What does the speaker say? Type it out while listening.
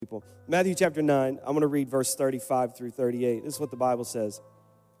people. Matthew chapter 9, I'm going to read verse 35 through 38. This is what the Bible says.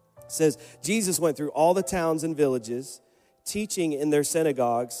 It says, Jesus went through all the towns and villages, teaching in their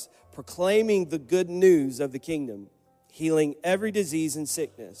synagogues, proclaiming the good news of the kingdom, healing every disease and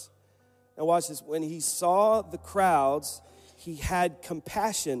sickness. Now watch this. When he saw the crowds, he had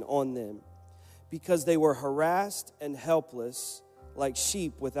compassion on them because they were harassed and helpless like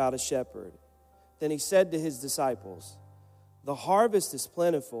sheep without a shepherd. Then he said to his disciples, the harvest is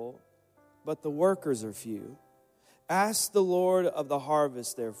plentiful, but the workers are few. Ask the Lord of the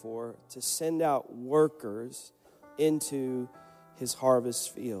harvest, therefore, to send out workers into his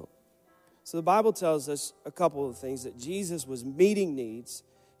harvest field. So the Bible tells us a couple of things, that Jesus was meeting needs.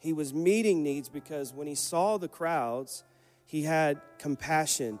 He was meeting needs because when he saw the crowds, he had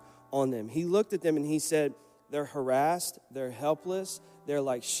compassion on them. He looked at them and he said, they're harassed, they're helpless, they're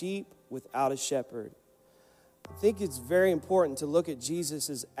like sheep without a shepherd. I think it's very important to look at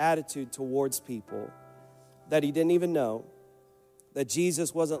Jesus' attitude towards people that he didn't even know, that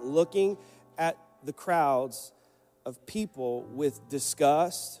Jesus wasn't looking at the crowds of people with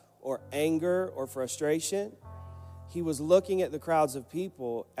disgust or anger or frustration. He was looking at the crowds of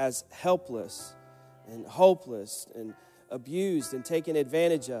people as helpless and hopeless and abused and taken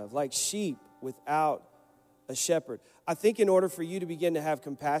advantage of, like sheep without a shepherd. I think in order for you to begin to have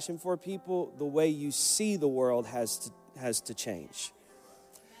compassion for people, the way you see the world has to change.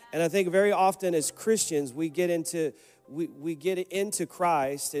 And I think very often as Christians, we get into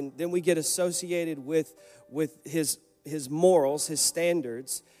Christ, and then we get associated with his morals, his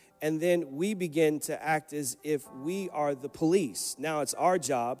standards, and then we begin to act as if we are the police. Now it's our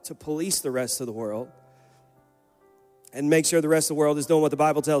job to police the rest of the world and make sure the rest of the world is doing what the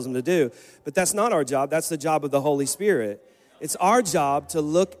Bible tells them to do. But that's not our job. That's the job of the Holy Spirit. It's our job to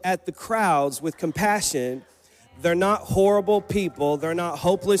look at the crowds with compassion. They're not horrible people. They're not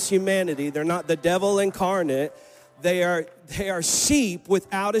hopeless humanity. They're not the devil incarnate. They are sheep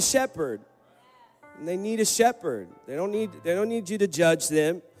without a shepherd. And they need a shepherd. They don't need you to judge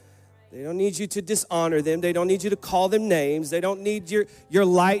them. They don't need you to dishonor them. They don't need you to call them names. They don't need your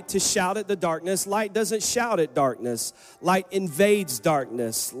light to shout at the darkness. Light doesn't shout at darkness. Light invades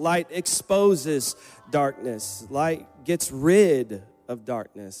darkness. Light exposes darkness. Light gets rid of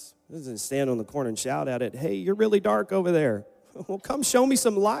darkness. It doesn't stand on the corner and shout at it, hey, you're really dark over there. Well, come show me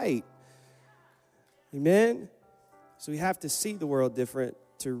some light. Amen? So we have to see the world different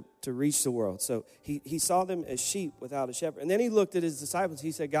to reach the world. So he saw them as sheep without a shepherd. And then he looked at his disciples.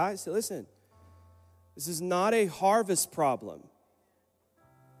 He said, guys, listen, this is not a harvest problem.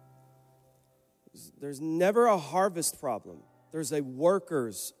 There's never a harvest problem. There's a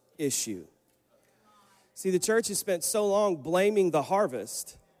workers issue. See, the church has spent so long blaming the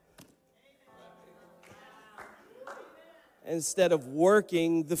harvest instead of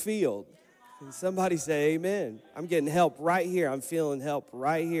working the field. Can somebody say amen? I'm getting help right here. I'm feeling help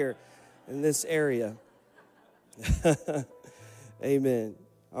right here in this area. Amen.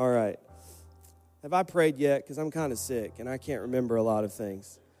 All right. Have I prayed yet? Because I'm kind of sick and I can't remember a lot of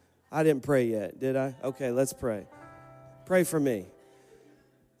things. I didn't pray yet, did I? Okay, let's pray. Pray for me.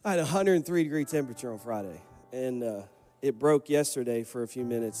 I had a 103-degree temperature on Friday, and it broke yesterday for a few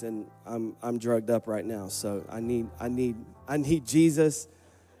minutes, and I'm drugged up right now. So I need Jesus.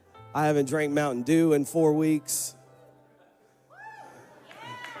 I haven't drank Mountain Dew in 4 weeks.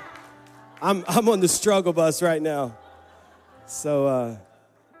 I'm on the struggle bus right now. So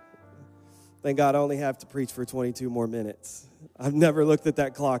thank God I only have to preach for 22 more minutes. I've never looked at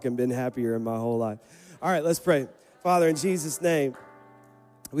that clock and been happier in my whole life. All right, let's pray. Father, in Jesus' name,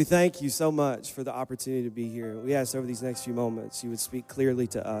 we thank you so much for the opportunity to be here. We ask over these next few moments you would speak clearly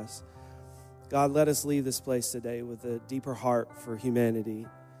to us. God, let us leave this place today with a deeper heart for humanity,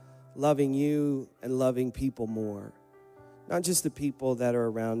 loving you and loving people more. Not just the people that are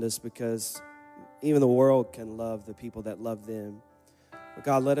around us, because even the world can love the people that love them. But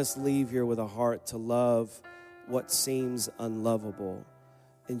God, let us leave here with a heart to love what seems unlovable.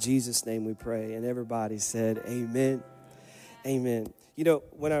 In Jesus' name we pray. And everybody said, amen. Amen. You know,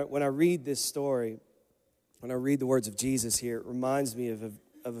 when I read this story, when I read the words of Jesus here, it reminds me of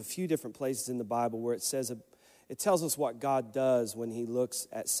a few different places in the Bible where it says, it tells us what God does when he looks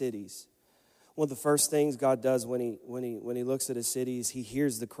at cities. One of the first things God does when he looks at a city is he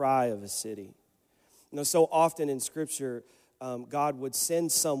hears the cry of a city. You know, so often in Scripture, God would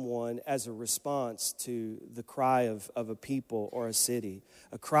send someone as a response to the cry of a people or a city.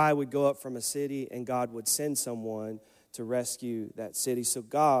 A cry would go up from a city, and God would send someone to rescue that city. So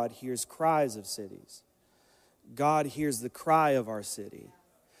God hears cries of cities. God hears the cry of our city.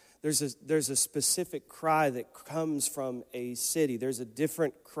 There's a specific cry that comes from a city. There's a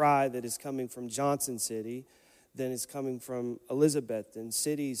different cry that is coming from Johnson City than is coming from Elizabeth. And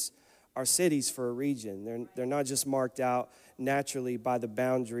cities are cities for a region. They're not just marked out naturally by the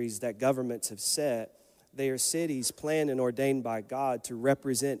boundaries that governments have set. They are cities planned and ordained by God to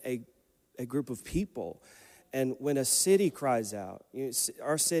represent a group of people. And when a city cries out,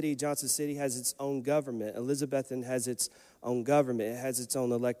 our city, Johnson City, has its own government. Elizabethton has its own government. It has its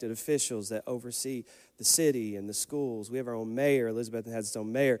own elected officials that oversee the city and the schools. We have our own mayor. Elizabethton has its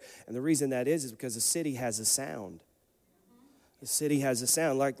own mayor. And the reason that is because the city has a sound. The city has a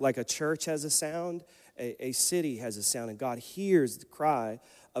sound. Like a church has a sound, a city has a sound. And God hears the cry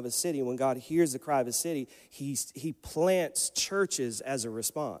of a city. And when God hears the cry of a city, he plants churches as a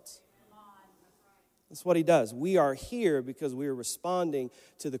response. That's what he does. We are here because we are responding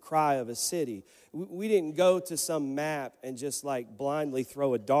to the cry of a city. We didn't go to some map and just like blindly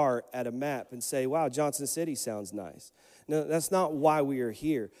throw a dart at a map and say, wow, Johnson City sounds nice. No, that's not why we are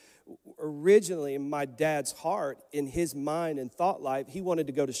here. Originally, in my dad's heart, in his mind and thought life, he wanted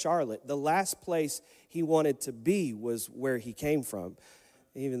to go to Charlotte. The last place he wanted to be was where he came from.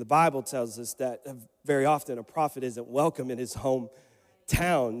 Even the Bible tells us that very often a prophet isn't welcome in his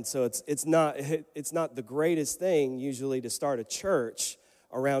hometown. So it's not the greatest thing usually to start a church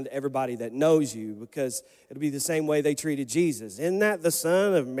around everybody that knows you, because it'll be the same way they treated Jesus. Isn't that the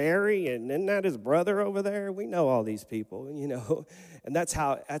son of Mary? And isn't that his brother over there? We know all these people, and that's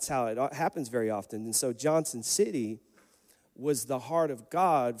how it happens very often. And so Johnson City was the heart of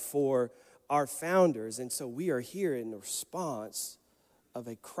God for our founders. And so we are here in response of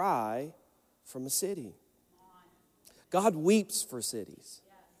a cry from a city. God weeps for cities.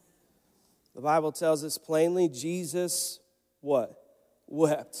 The Bible tells us plainly, Jesus, what?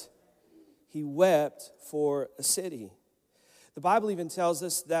 Wept. He wept for a city. The Bible even tells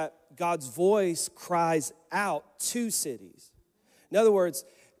us that God's voice cries out to cities. In other words,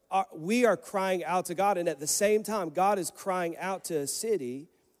 we are crying out to God, and at the same time, God is crying out to a city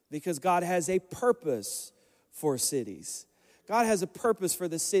because God has a purpose for cities. God has a purpose for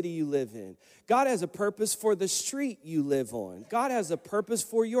the city you live in. God has a purpose for the street you live on. God has a purpose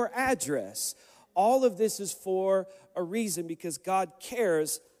for your address. All of this is for a reason, because God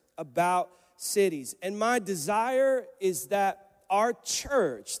cares about cities. And my desire is that our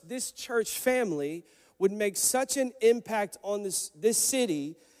church, this church family, would make such an impact on this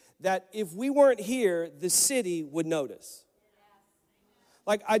city that if we weren't here, the city would notice.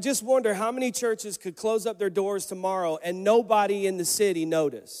 Like, I just wonder how many churches could close up their doors tomorrow and nobody in the city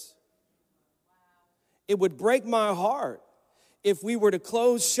notice. It would break my heart if we were to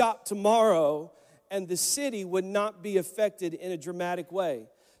close shop tomorrow and the city would not be affected in a dramatic way.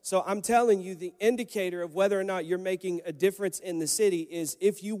 So I'm telling you, the indicator of whether or not you're making a difference in the city is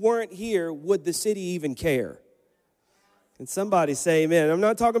if you weren't here, would the city even care? Can somebody say amen? I'm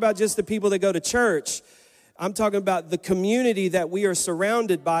not talking about just the people that go to church. I'm talking about the community that we are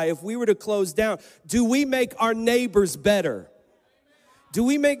surrounded by. If we were to close down, do we make our neighbors better? Do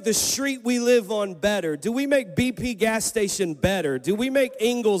we make the street we live on better? Do we make BP gas station better? Do we make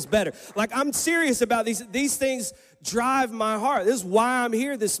Ingles better? Like, I'm serious about these things. Drive my heart. This is why I'm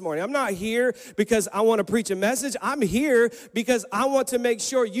here this morning. I'm not here because I want to preach a message. I'm here because I want to make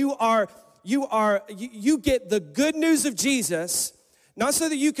sure you get the good news of Jesus. Not so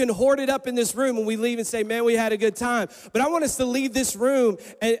that you can hoard it up in this room when we leave and say, man, we had a good time. But I want us to leave this room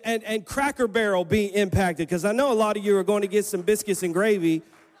and Cracker Barrel be impacted, because I know a lot of you are going to get some biscuits and gravy.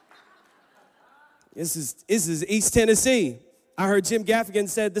 This is East Tennessee. I heard Jim Gaffigan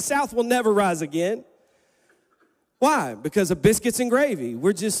said, the South will never rise again. Why? Because of biscuits and gravy.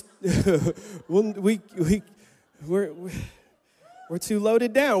 We're just, we're too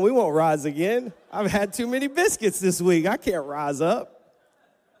loaded down. We won't rise again. I've had too many biscuits this week. I can't rise up.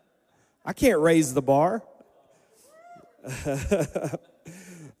 I can't raise the bar.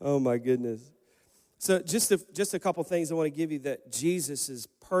 Oh, my goodness. So just a couple things I want to give you that Jesus'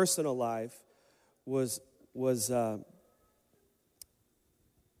 personal life was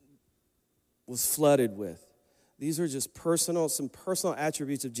flooded with. These are just some personal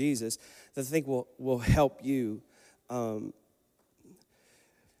attributes of Jesus that I think will help you.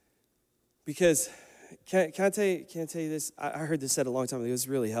 Because can I tell you this? I heard this said a long time ago. This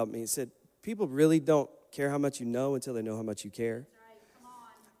really helped me. It said, people really don't care how much you know until they know how much you care. Come on.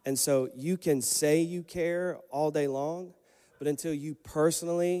 And so you can say you care all day long, but until you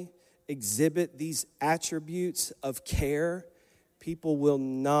personally exhibit these attributes of care, people will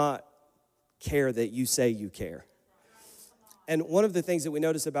not care that you say you care. And one of the things that we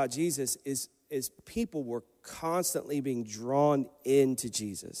notice about Jesus is people were constantly being drawn into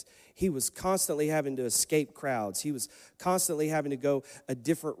Jesus. He was constantly having to escape crowds. He was constantly having to go a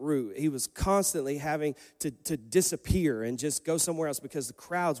different route. He was constantly having to disappear and just go somewhere else because the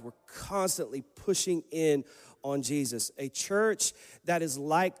crowds were constantly pushing in on Jesus. A church that is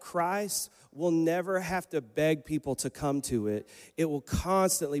like Christ will never have to beg people to come to it. It will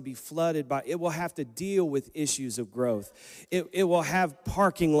constantly be flooded by, it will have to deal with issues of growth. It will have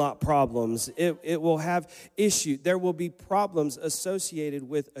parking lot problems. It will have issues. There will be problems associated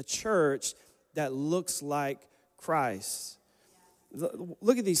with a church that looks like Christ.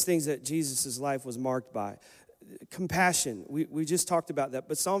 Look at these things that Jesus' life was marked by. Compassion, we just talked about that.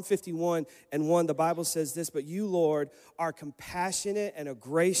 But Psalm 51:1, the Bible says this, but you, Lord, are compassionate and a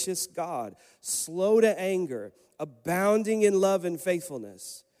gracious God, slow to anger, abounding in love and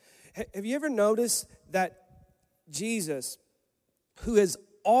faithfulness. Have you ever noticed that Jesus, who has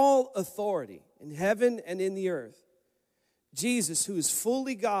all authority in heaven and in the earth, Jesus, who is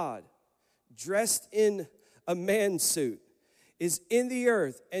fully God, dressed in a man's suit, is in the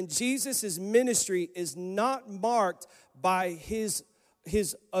earth, and Jesus' ministry is not marked by his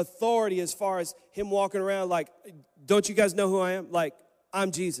authority as far as him walking around like, don't you guys know who I am? Like, I'm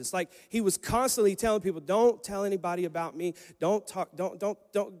Jesus. Like, he was constantly telling people, don't tell anybody about me. Don't talk,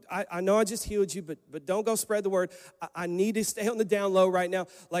 don't. I know I just healed you, but don't go spread the word. I need to stay on the down low right now.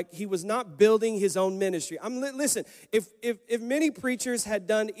 Like, he was not building his own ministry. Listen, if many preachers had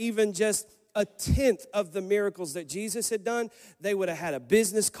done even just a tenth of the miracles that Jesus had done, they would have had a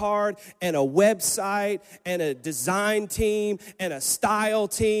business card and a website and a design team and a style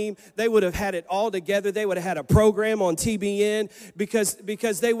team. They would have had it all together. They would have had a program on TBN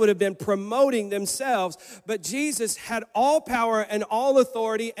because they would have been promoting themselves. But Jesus had all power and all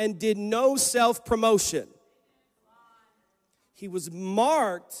authority and did no self-promotion. He was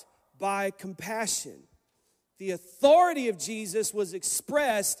marked by compassion. The authority of Jesus was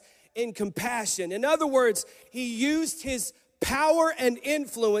expressed in compassion. In other words, he used his power and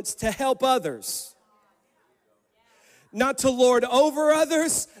influence to help others. Not to lord over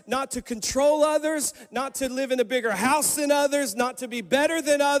others, not to control others, not to live in a bigger house than others, not to be better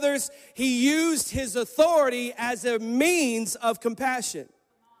than others. He used his authority as a means of compassion.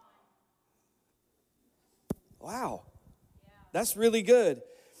 Wow, that's really good.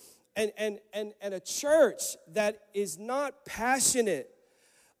 And a church that is not passionate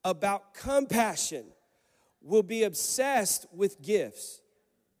about compassion will be obsessed with gifts.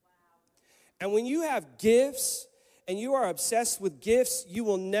 And when you have gifts and you are obsessed with gifts, you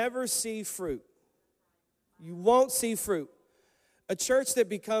will never see fruit. You won't see fruit. A church that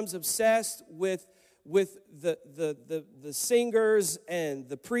becomes obsessed with the singers and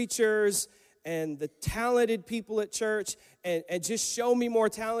the preachers and the talented people at church, and just show me more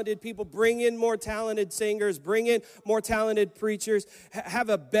talented people, bring in more talented singers, bring in more talented preachers, have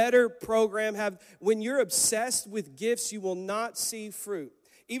a better program. When you're obsessed with gifts, you will not see fruit.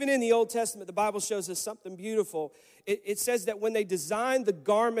 Even in the Old Testament, the Bible shows us something beautiful. It says that when they designed the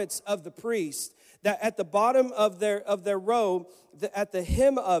garments of the priest, that at the bottom of their robe, at the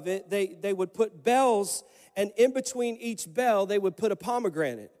hem of it, they would put bells, and in between each bell, they would put a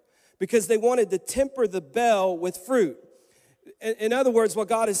pomegranate, because they wanted to temper the bell with fruit. In other words, what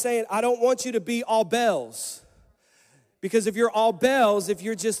God is saying, I don't want you to be all bells. Because if you're all bells, if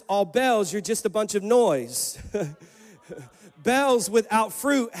you're just all bells, you're just a bunch of noise. Bells without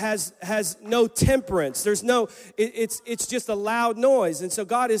fruit has no temperance. There's no, it's just a loud noise. And so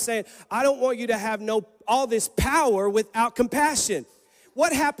God is saying, I don't want you to have all this power without compassion.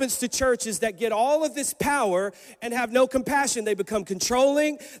 What happens to churches that get all of this power and have no compassion? They become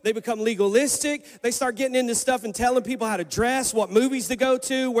controlling. They become legalistic. They start getting into stuff and telling people how to dress, what movies to go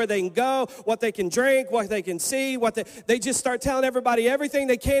to, where they can go, what they can drink, what they can see. They just start telling everybody everything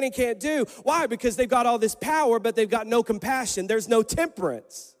they can and can't do. Why? Because they've got all this power, but they've got no compassion. There's no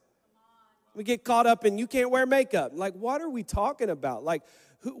temperance. We get caught up in, you can't wear makeup. Like, what are we talking about? Like,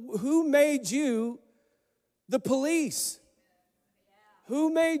 who made you the police?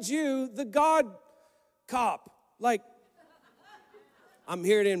 Who made you the God cop? Like, I'm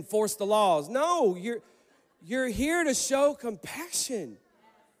here to enforce the laws. No, you're here to show compassion.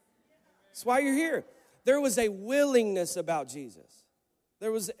 That's why you're here. There was a willingness about Jesus.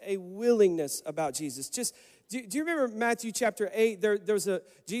 There was a willingness about Jesus. Just, do you remember Matthew chapter 8?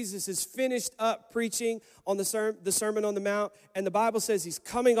 Jesus is finished up preaching on the Sermon on the Mount, and the Bible says he's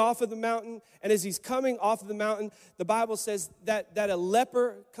coming off of the mountain, and as he's coming off of the mountain, the Bible says that a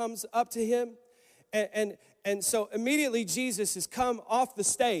leper comes up to him, and so immediately Jesus has come off the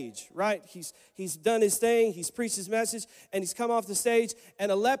stage, right? He's done his thing, he's preached his message, and he's come off the stage,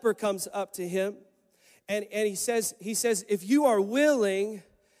 and a leper comes up to him. And he says, if you are willing,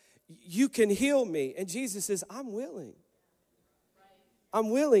 you can heal me. And Jesus says, I'm willing. I'm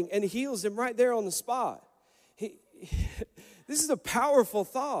willing, and heals him right there on the spot. This is a powerful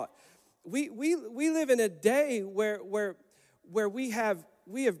thought. We live in a day where we have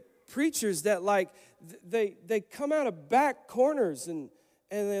preachers that like they come out of back corners and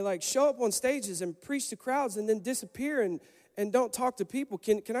they like show up on stages and preach to crowds and then disappear and don't talk to people.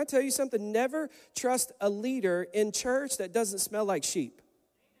 Can I tell you something? Never trust a leader in church that doesn't smell like sheep.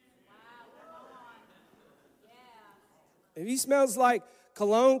 If he smells like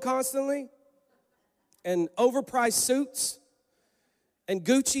cologne constantly and overpriced suits and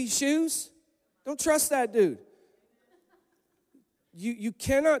Gucci shoes, don't trust that dude. You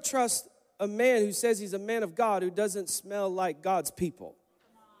cannot trust a man who says he's a man of God who doesn't smell like God's people.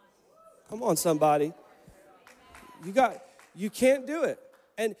 Come on, somebody. You can't do it.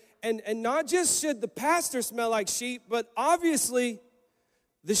 And not just should the pastor smell like sheep, but obviously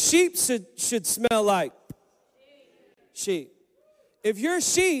the sheep should smell like sheep. If you're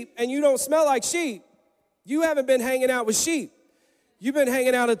sheep and you don't smell like sheep, you haven't been hanging out with sheep. You've been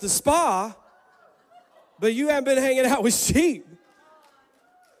hanging out at the spa, but you haven't been hanging out with sheep.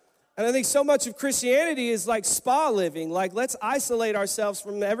 And I think so much of Christianity is like spa living. Like, let's isolate ourselves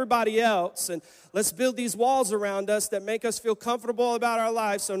from everybody else and let's build these walls around us that make us feel comfortable about our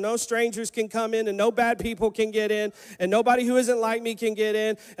lives so no strangers can come in and no bad people can get in and nobody who isn't like me can get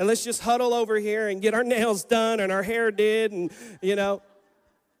in. And let's just huddle over here and get our nails done and our hair did. And,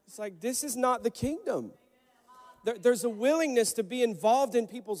 it's like, this is not the kingdom. There's a willingness to be involved in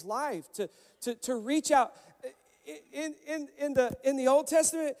people's life, to reach out. In the Old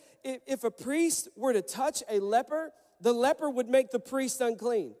Testament, if a priest were to touch a leper, the leper would make the priest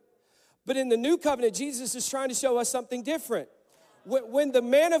unclean. But in the New Covenant, Jesus is trying to show us something different. When the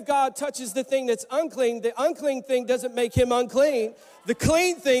man of God touches the thing that's unclean, the unclean thing doesn't make him unclean. The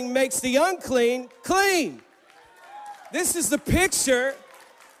clean thing makes the unclean clean. This is the picture.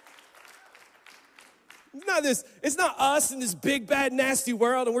 It's not us in this big, bad, nasty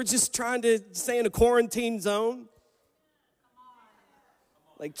world, and we're just trying to stay in a quarantine zone.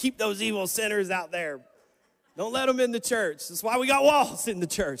 Like, keep those evil sinners out there. Don't let them in the church. That's why we got walls in the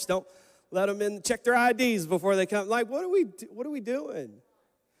church. Don't let them in. Check their IDs before they come. Like, what are we doing?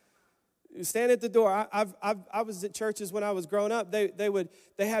 You stand at the door. I was at churches when I was growing up. They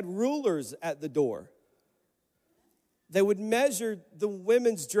had rulers at the door. They would measure the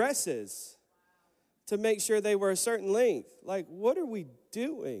women's dresses to make sure they were a certain length. Like, what are we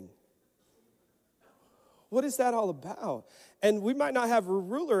doing? What is that all about? And we might not have a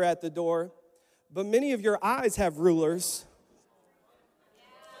ruler at the door, but many of your eyes have rulers.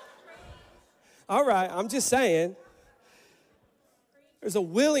 All right, I'm just saying. There's a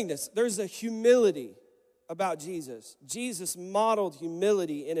willingness, there's a humility about Jesus. Jesus modeled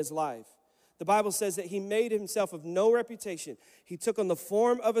humility in his life. The Bible says that he made himself of no reputation. He took on the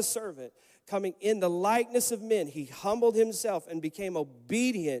form of a servant, coming in the likeness of men. He humbled himself and became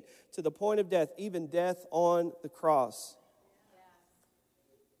obedient to the point of death, even death on the cross.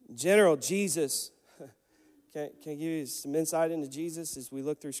 In general, Jesus, can I give you some insight into Jesus as we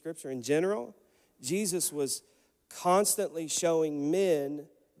look through Scripture? In general, Jesus was constantly showing men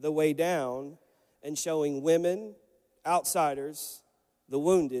the way down and showing women, outsiders, the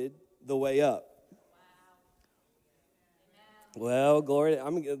wounded, the way up. Well, glory,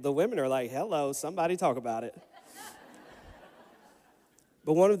 the women are like, hello, somebody talk about it.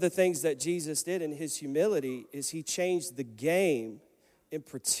 But one of the things that Jesus did in his humility is he changed the game, in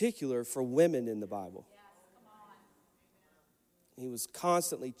particular for women in the Bible. He was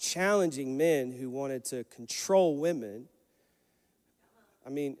constantly challenging men who wanted to control women. I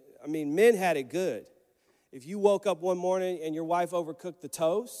mean, men had it good. If you woke up one morning and your wife overcooked the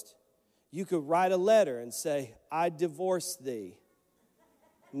toast, you could write a letter and say, I divorce thee.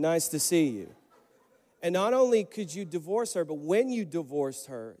 Nice to see you. And not only could you divorce her, but when you divorced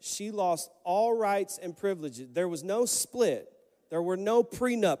her, she lost all rights and privileges. There was no split. There were no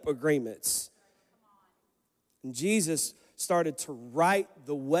prenup agreements. And Jesus started to right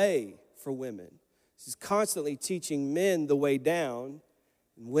the way for women. He's constantly teaching men the way down,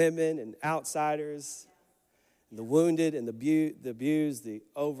 and women and outsiders, and the wounded and the abused, the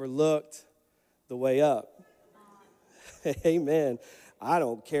overlooked, the way up. Amen. I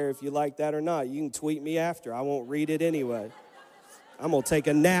don't care if you like that or not. You can tweet me after. I won't read it anyway. I'm going to take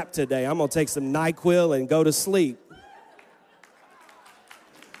a nap today. I'm going to take some NyQuil and go to sleep.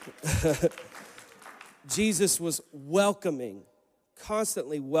 Jesus was welcoming,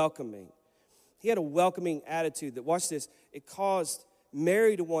 constantly welcoming. He had a welcoming attitude that, watch this, it caused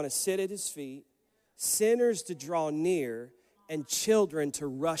Mary to want to sit at his feet, sinners to draw near, and children to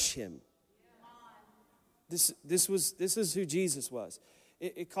rush him. This is who Jesus was.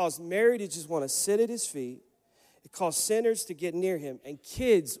 It caused Mary to just want to sit at his feet. It caused sinners to get near him, and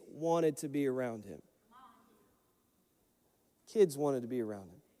kids wanted to be around him. Kids wanted to be around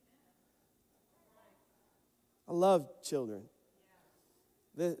him. I love children.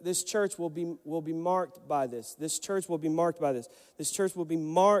 This church will be marked by this. This church will be marked by this. This church will be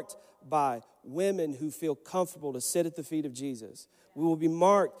marked by women who feel comfortable to sit at the feet of Jesus. We will be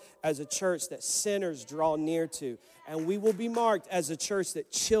marked as a church that sinners draw near to. And we will be marked as a church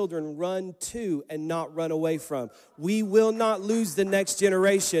that children run to and not run away from. We will not lose the next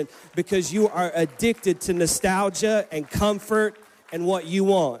generation because you are addicted to nostalgia and comfort and what you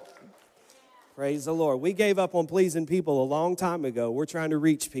want. Praise the Lord. We gave up on pleasing people a long time ago. We're trying to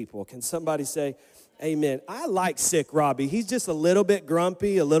reach people. Can somebody say amen? I like sick Robbie. He's just a little bit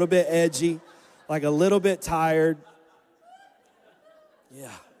grumpy, a little bit edgy, like a little bit tired.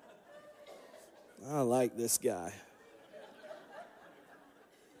 Yeah. I like this guy.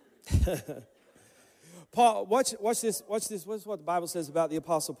 Paul, watch this. Watch this. What's what the Bible says about the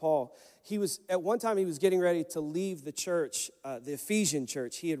Apostle Paul. At one time he was getting ready to leave the church, the Ephesian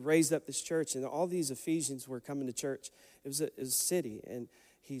church. He had raised up this church, and all these Ephesians were coming to church. It was a city, and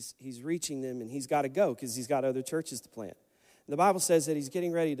he's reaching them, and he's got to go because he's got other churches to plant. And the Bible says that he's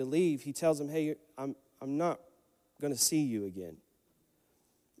getting ready to leave. He tells them, "Hey, I'm not going to see you again.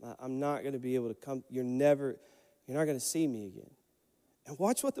 I'm not going to be able to come. You're not going to see me again." And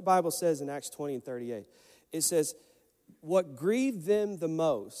watch what the Bible says in Acts 20 and 38. It says, what grieved them the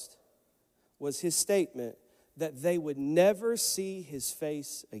most was his statement that they would never see his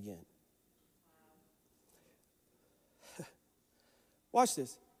face again. Watch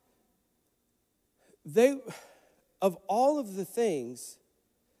this. Of all of the things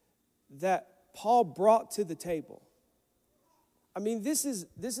that Paul brought to the table, I mean, this is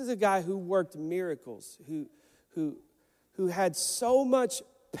a guy who worked miracles, who had so much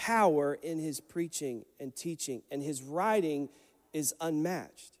power in his preaching and teaching, and his writing is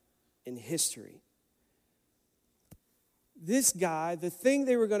unmatched in history. This guy, the thing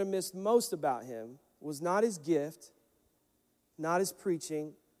they were going to miss most about him was not his gift, not his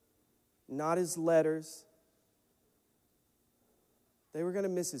preaching, not his letters. They were going to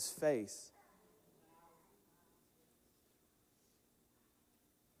miss his face.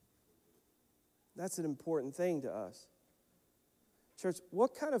 That's an important thing to us. Church,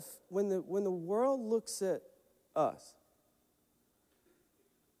 what kind of, when the world looks at us,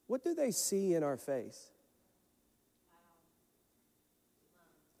 what do they see in our face?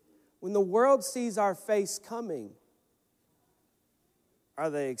 When the world sees our face coming,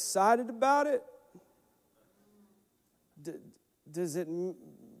 are they excited about it? Does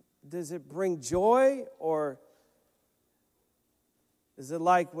it bring joy, or is it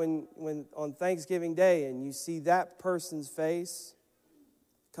like when on Thanksgiving Day and you see that person's face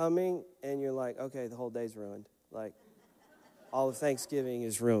coming and you're like, okay, the whole day's ruined. Like, all of Thanksgiving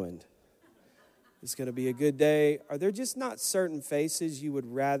is ruined. It's going to be a good day. Are there just not certain faces you would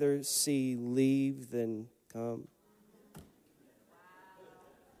rather see leave than come?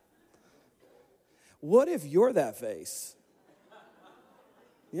 What if you're that face?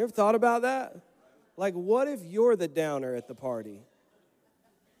 You ever thought about that? Like, what if you're the downer at the party?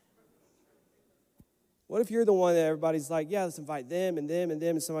 What if you're the one that everybody's like, yeah, let's invite them and them and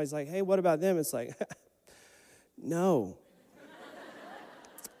them, and somebody's like, hey, what about them? It's like, no.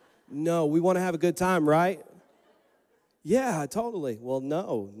 No, we want to have a good time, right? Yeah, totally. Well,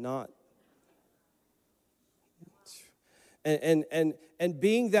 no, not. And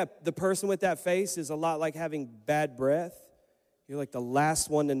being that the person with that face is a lot like having bad breath. You're like the last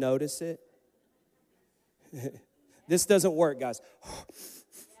one to notice it. This doesn't work, guys.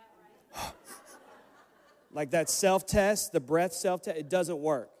 Like that self-test, the breath self-test, it doesn't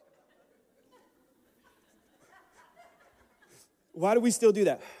work. Why do we still do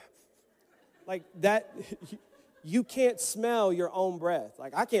that? Like that, you can't smell your own breath.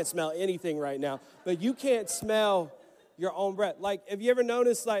 Like I can't smell anything right now, but you can't smell your own breath. Like, have you ever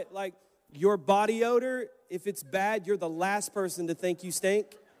noticed like your body odor, if it's bad, you're the last person to think you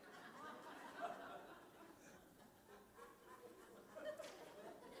stink?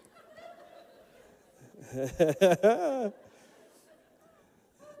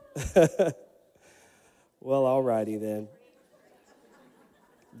 Well, all righty then.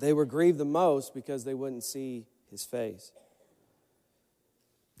 They were grieved the most because they wouldn't see his face.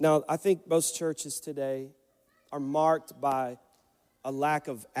 Now, I think most churches today are marked by a lack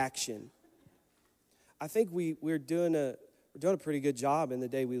of action. I think we're doing a pretty good job in the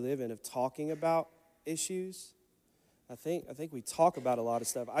day we live in of talking about issues. I think we talk about a lot of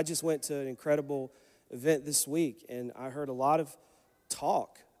stuff. I just went to an incredible event this week, and I heard a lot of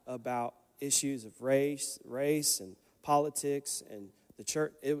talk about issues of race and politics and the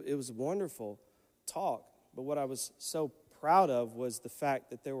church. It was a wonderful talk, but what I was so proud of was the fact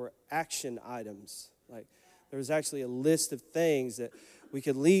that there were action items. Like, there was actually a list of things that we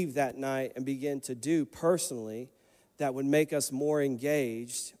could leave that night and begin to do personally that would make us more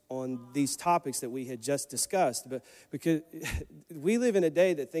engaged on these topics that we had just discussed. But because we live in a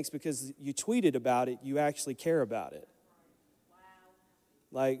day that thinks because you tweeted about it, you actually care about it.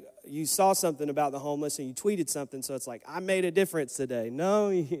 Like, you saw something about the homeless and you tweeted something, so it's like, I made a difference today. No,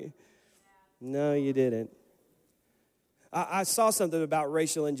 you didn't. I saw something about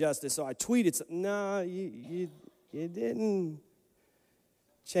racial injustice, so I tweeted something. No, you didn't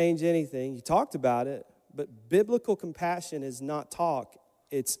change anything. You talked about it, but biblical compassion is not talk,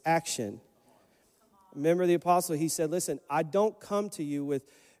 it's action. Remember the apostle, he said, listen, I don't come to you with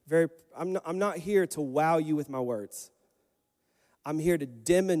I'm not here to wow you with my words. I'm here to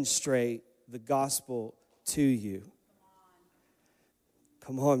demonstrate the gospel to you.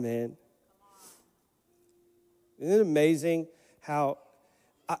 Come on, man. Isn't it amazing how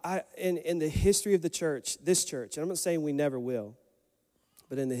in the history of the church, this church, and I'm not saying we never will,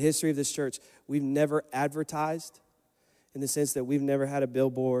 but in the history of this church, we've never advertised in the sense that we've never had a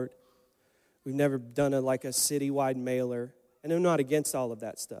billboard. We've never done a citywide mailer. And I'm not against all of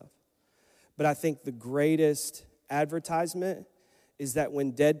that stuff. But I think the greatest advertisement is that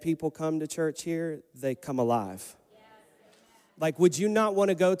when dead people come to church here, they come alive. Like, would you not want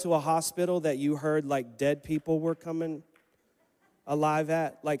to go to a hospital that you heard dead people were coming alive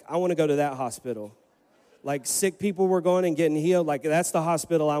at? I want to go to that hospital. Sick people were going and getting healed. That's the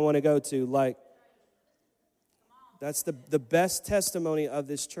hospital I want to go to. That's the best testimony of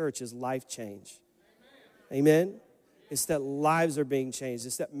this church is life change. Amen? It's that lives are being changed.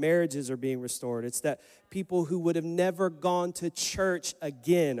 It's that marriages are being restored. It's that people who would have never gone to church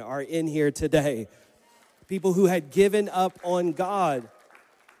again are in here today. People who had given up on God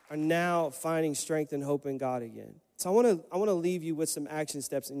are now finding strength and hope in God again. So I want to leave you with some action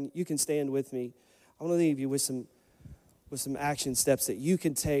steps, and you can stand with me. I want to leave you with some action steps that you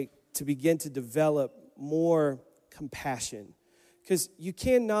can take to begin to develop more compassion. Because you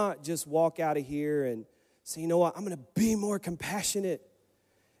cannot just walk out of here and say, you know what, I'm going to be more compassionate.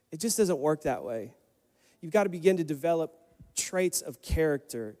 It just doesn't work that way. You've got to begin to develop traits of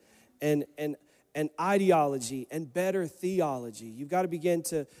character and ideology and better theology. You've got to begin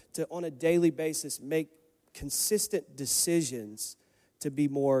to on a daily basis, make consistent decisions to be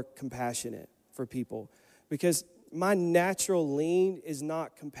more compassionate for people. Because my natural lean is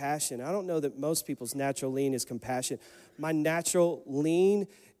not compassion. I don't know that most people's natural lean is compassion. My natural lean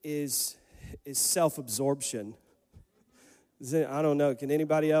is self-absorption. I don't know. Can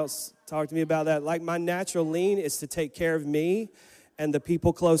anybody else talk to me about that? My natural lean is to take care of me and the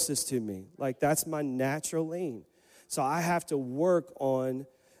people closest to me. That's my natural lean. So I have to work on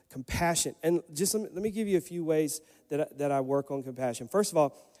compassion. And just let me give you a few ways that I work on compassion. First of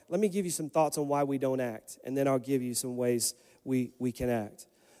all, let me give you some thoughts on why we don't act, and then I'll give you some ways we can act.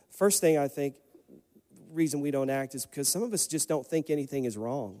 First thing I think, reason we don't act is because some of us just don't think anything is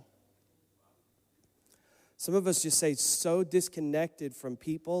wrong. Some of us just say so disconnected from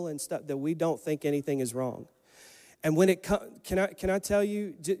people and stuff that we don't think anything is wrong. And when it comes, can I tell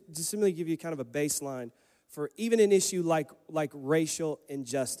you, just simply give you kind of a baseline for even an issue like racial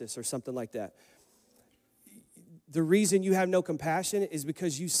injustice or something like that. The reason you have no compassion is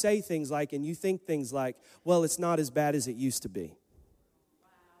because you say things and you think things like, well, it's not as bad as it used to be.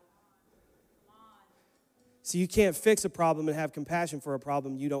 So you can't fix a problem and have compassion for a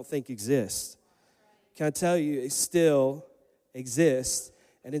problem you don't think exists. Can I tell you, it still exists.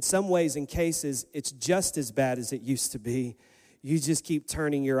 And in some ways, in cases, it's just as bad as it used to be. You just keep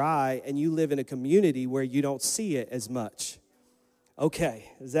turning your eye, and you live in a community where you don't see it as much. Okay,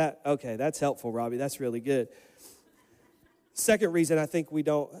 that's helpful, Robbie. That's really good. Second reason I think we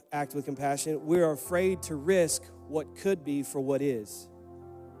don't act with compassion, we're afraid to risk what could be for what is.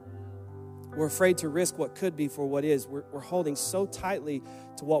 We're afraid to risk what could be for what is. We're holding so tightly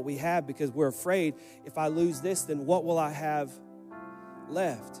to what we have because we're afraid if I lose this, then what will I have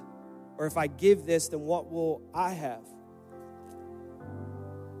left? Or if I give this, then what will I have?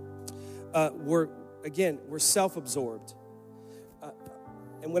 We're self-absorbed.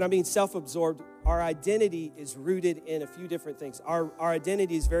 And when I mean self-absorbed, our identity is rooted in a few different things. Our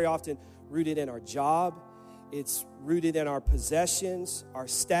identity is very often rooted in our job. It's rooted in our possessions, our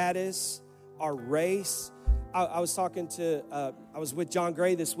status, our race. I was talking to, I was with John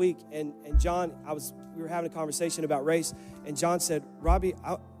Gray this week, and John, we were having a conversation about race, and John said, Robbie,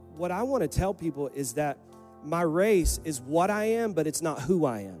 what I want to tell people is that my race is what I am, but it's not who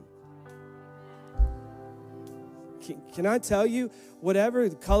I am. Can I tell you, whatever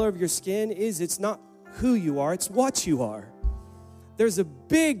the color of your skin is, it's not who you are, it's what you are. There's a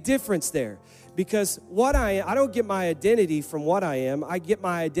big difference there, because what I don't get my identity from what I am, I get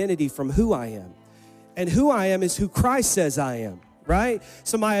my identity from who I am. And who I am is who Christ says I am, right?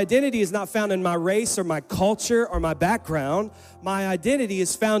 So my identity is not found in my race or my culture or my background. My identity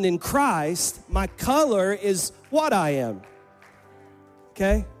is found in Christ. My color is what I am.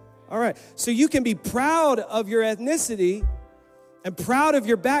 Okay? All right. So you can be proud of your ethnicity and proud of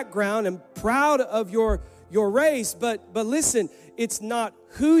your background and proud of your race, but listen, it's not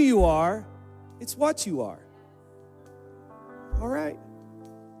who you are, it's what you are. All right?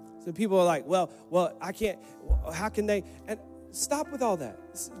 So people are like, well, I can't, how can they? And stop with all that.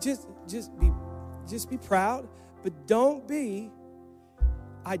 Just be proud, but don't be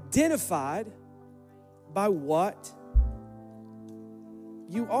identified by what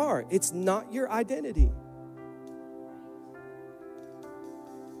you are. It's not your identity.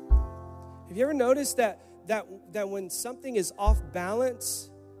 Have you ever noticed that when something is off balance,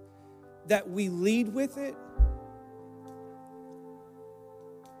 that we lead with it?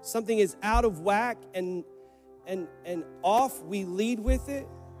 Something is out of whack and off, we lead with it.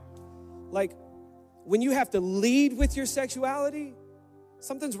 Like when you have to lead with your sexuality,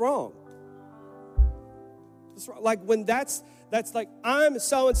 something's wrong. It's wrong. Like when that's like, I'm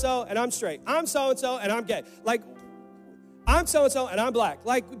so-and-so and I'm straight. I'm so-and-so and I'm gay. Like, I'm so-and-so and I'm black.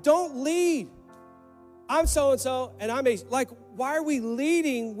 Like, don't lead. I'm so-and-so and I'm Asian. Like, why are we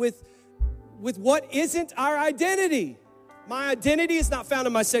leading with what isn't our identity? My identity is not found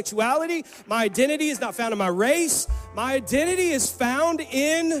in my sexuality. My identity is not found in my race. My identity is found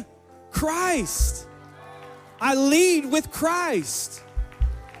in Christ. I lead with Christ.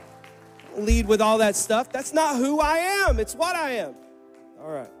 I don't lead with all that stuff. That's not who I am. It's what I am.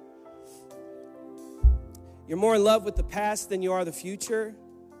 All right. You're more in love with the past than you are the future.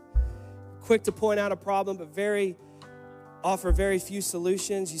 Quick to point out a problem, but offer very few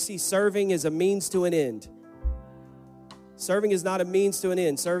solutions. You see, serving is a means to an end. Serving is not a means to an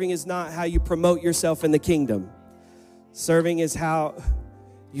end. Serving is not how you promote yourself in the kingdom. Serving is how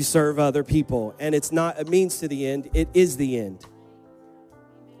you serve other people. And it's not a means to the end. It is the end.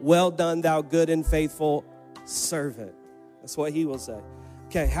 Well done, thou good and faithful servant. That's what he will say.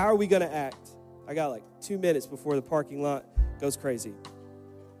 Okay, how are we going to act? I got like 2 minutes before the parking lot goes crazy.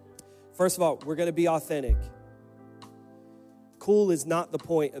 First of all, we're going to be authentic. Cool is not the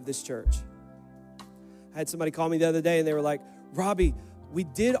point of this church. I had somebody call me the other day and they were like, Robbie, we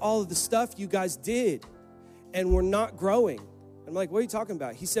did all of the stuff you guys did and we're not growing. I'm like, what are you talking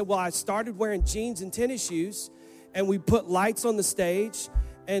about? He said, well, I started wearing jeans and tennis shoes and we put lights on the stage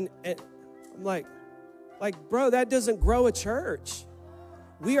and I'm like, bro, that doesn't grow a church.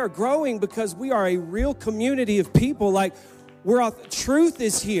 We are growing because we are a real community of people. Like, truth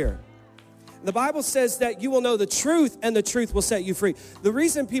is here. The Bible says that you will know the truth and the truth will set you free. The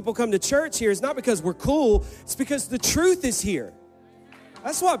reason people come to church here is not because we're cool. It's because the truth is here.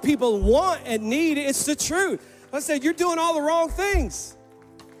 That's what people want and need. It's the truth. I said, you're doing all the wrong things.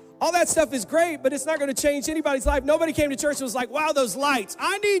 All that stuff is great, but it's not going to change anybody's life. Nobody came to church and was like, wow, those lights.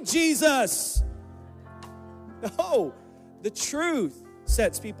 I need Jesus. No, the truth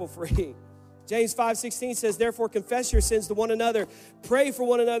sets people free. James 5:16 says, therefore confess your sins to one another. Pray for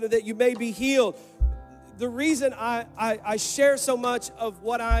one another that you may be healed. The reason I share so much of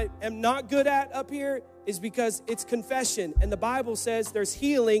what I am not good at up here is because it's confession. And the Bible says there's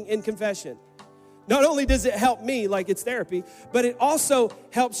healing in confession. Not only does it help me, like it's therapy, but it also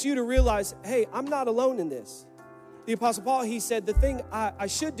helps you to realize, hey, I'm not alone in this. The Apostle Paul, he said, the thing I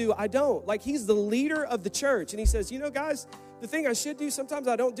should do, I don't. Like, he's the leader of the church. And he says, you know, guys, the thing I should do, sometimes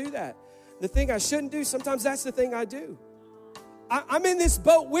I don't do that. The thing I shouldn't do, sometimes that's the thing I do. I'm in this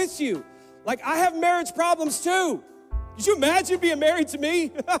boat with you. Like, I have marriage problems too. Could you imagine being married to me?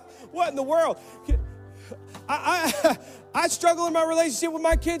 What in the world? I struggle in my relationship with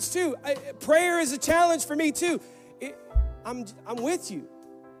my kids too. Prayer is a challenge for me too. I'm with you.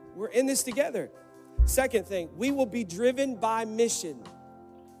 We're in this together. Second thing, we will be driven by mission.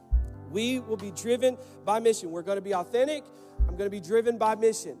 We will be driven by mission. We're going to be authentic. I'm going to be driven by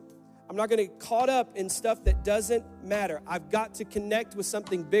mission. I'm not going to get caught up in stuff that doesn't matter. I've got to connect with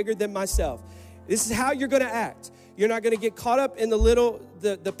something bigger than myself. This is how you're going to act. You're not going to get caught up in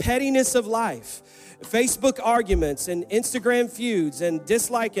the pettiness of life. Facebook arguments and Instagram feuds and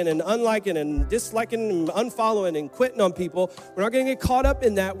disliking and unliking and disliking and unfollowing and quitting on people. We're not going to get caught up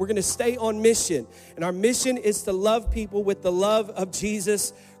in that. We're going to stay on mission. And our mission is to love people with the love of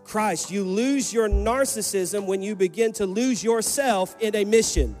Jesus Christ. You lose your narcissism when you begin to lose yourself in a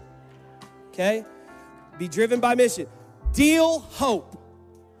mission. Okay? Be driven by mission. Deal hope.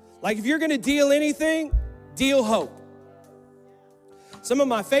 Like if you're going to deal anything, deal hope. Some of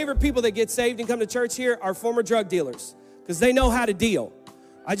my favorite people that get saved and come to church here are former drug dealers because they know how to deal.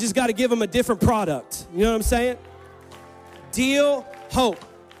 I just got to give them a different product. You know what I'm saying? Deal hope.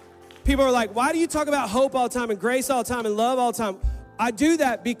 People are like, why do you talk about hope all the time and grace all the time and love all the time? I do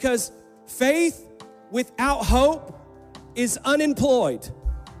that because faith without hope is unemployed.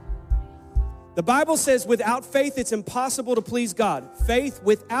 The Bible says without faith, it's impossible to please God. Faith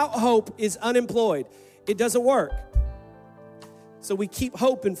without hope is unemployed. It doesn't work. So we keep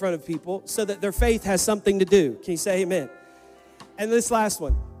hope in front of people so that their faith has something to do. Can you say amen? And this last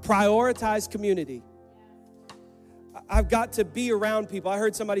one, prioritize community. I've got to be around people. I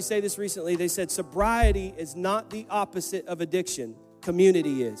heard somebody say this recently. They said sobriety is not the opposite of addiction.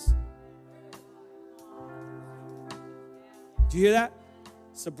 Community is. Do you hear that?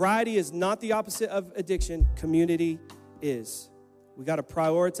 Sobriety is not the opposite of addiction. Community is. We got to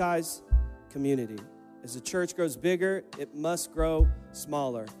prioritize community. As the church grows bigger, it must grow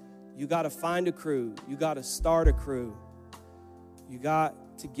smaller. You got to find a crew. You got to start a crew. You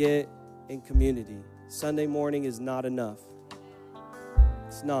got to get in community. Sunday morning is not enough.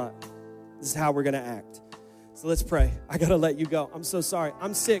 It's not. This is how we're going to act. So let's pray. I got to let you go. I'm so sorry.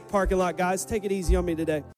 I'm sick, parking lot guys. Take it easy on me today.